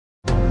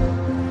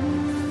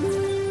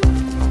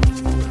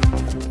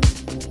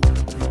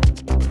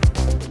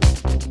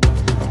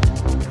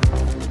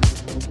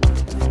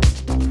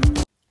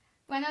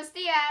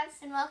Jazz!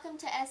 And welcome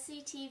to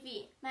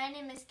SCTV. My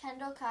name is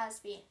Kendall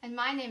Cosby. And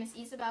my name is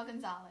Isabel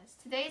Gonzalez.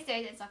 Today's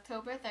date is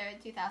October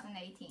 3rd,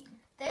 2018.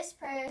 This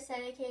prayer is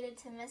dedicated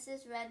to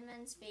Mrs.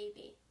 Redmond's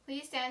baby.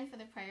 Please stand for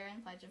the prayer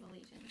and Pledge of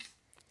Allegiance.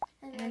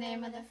 In the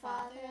name of the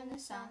Father, and the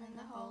Son, and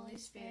the Holy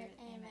Spirit.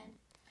 Amen.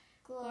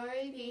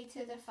 Glory be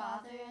to the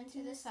Father, and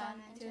to the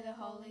Son, and to the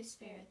Holy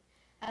Spirit,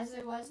 as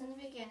it was in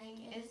the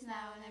beginning, is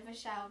now, and ever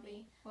shall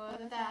be, world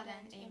without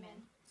end.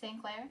 Amen. St.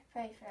 Clair,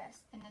 Pray for us.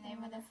 in the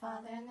name of the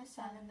Father, and the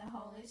Son, and the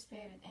Holy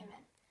Spirit.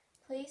 Amen.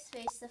 Please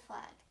face the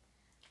flag.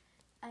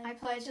 I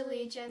pledge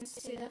allegiance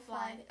to the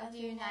flag of the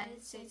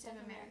United States of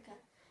America,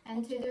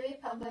 and to the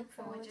republic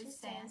for which it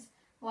stands,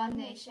 one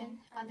nation,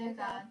 under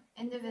God,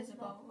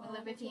 indivisible, with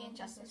liberty and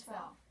justice for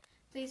all.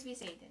 Please be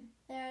seated.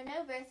 There are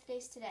no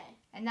birthdays today.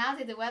 And now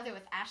to the weather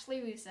with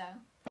Ashley Russo.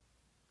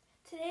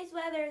 Today's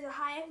weather is a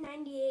high of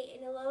 98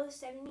 and a low of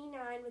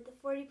 79 with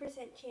a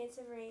 40% chance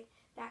of rain.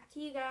 Back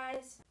to you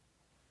guys.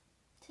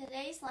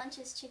 Today's lunch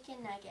is chicken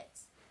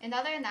nuggets. In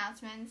other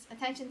announcements,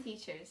 attention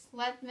teachers,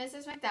 let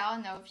Mrs.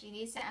 McDowell know if she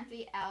needs to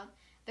empty out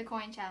the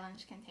coin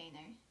challenge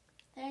container.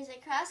 There's a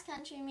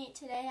cross-country meet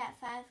today at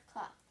 5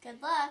 o'clock.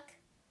 Good luck!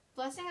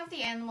 Blessing of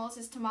the Animals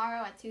is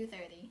tomorrow at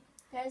 2:30.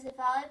 There's a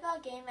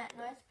volleyball game at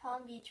North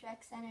Palm Beach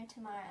Rec Center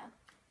tomorrow.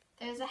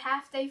 There's a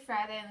half-day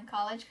Friday in the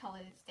College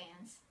Colors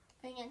Dance.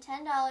 Bring in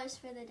 $10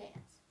 for the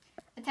dance.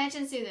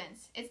 Attention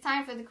students, it's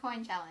time for the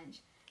coin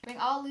challenge. Bring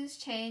all loose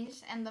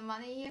change, and the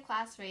money your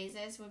class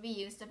raises will be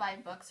used to buy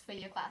books for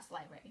your class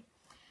library.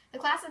 The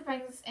class that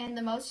brings in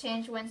the most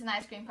change wins an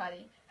ice cream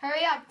party.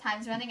 Hurry up,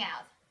 time's running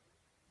out.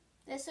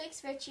 This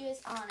week's virtue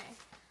is honor.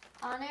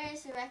 Honor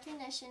is the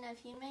recognition of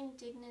human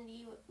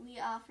dignity we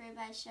offer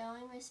by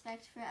showing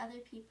respect for other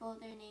people,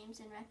 their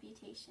names, and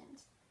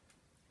reputations.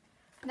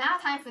 Now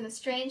time for the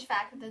strange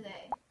fact of the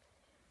day.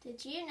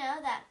 Did you know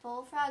that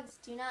bullfrogs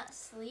do not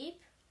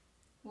sleep?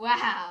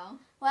 Wow.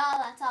 Well,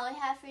 that's all we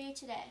have for you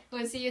today.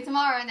 We'll see you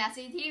tomorrow on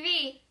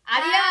SCTV.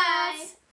 Bye. Adios!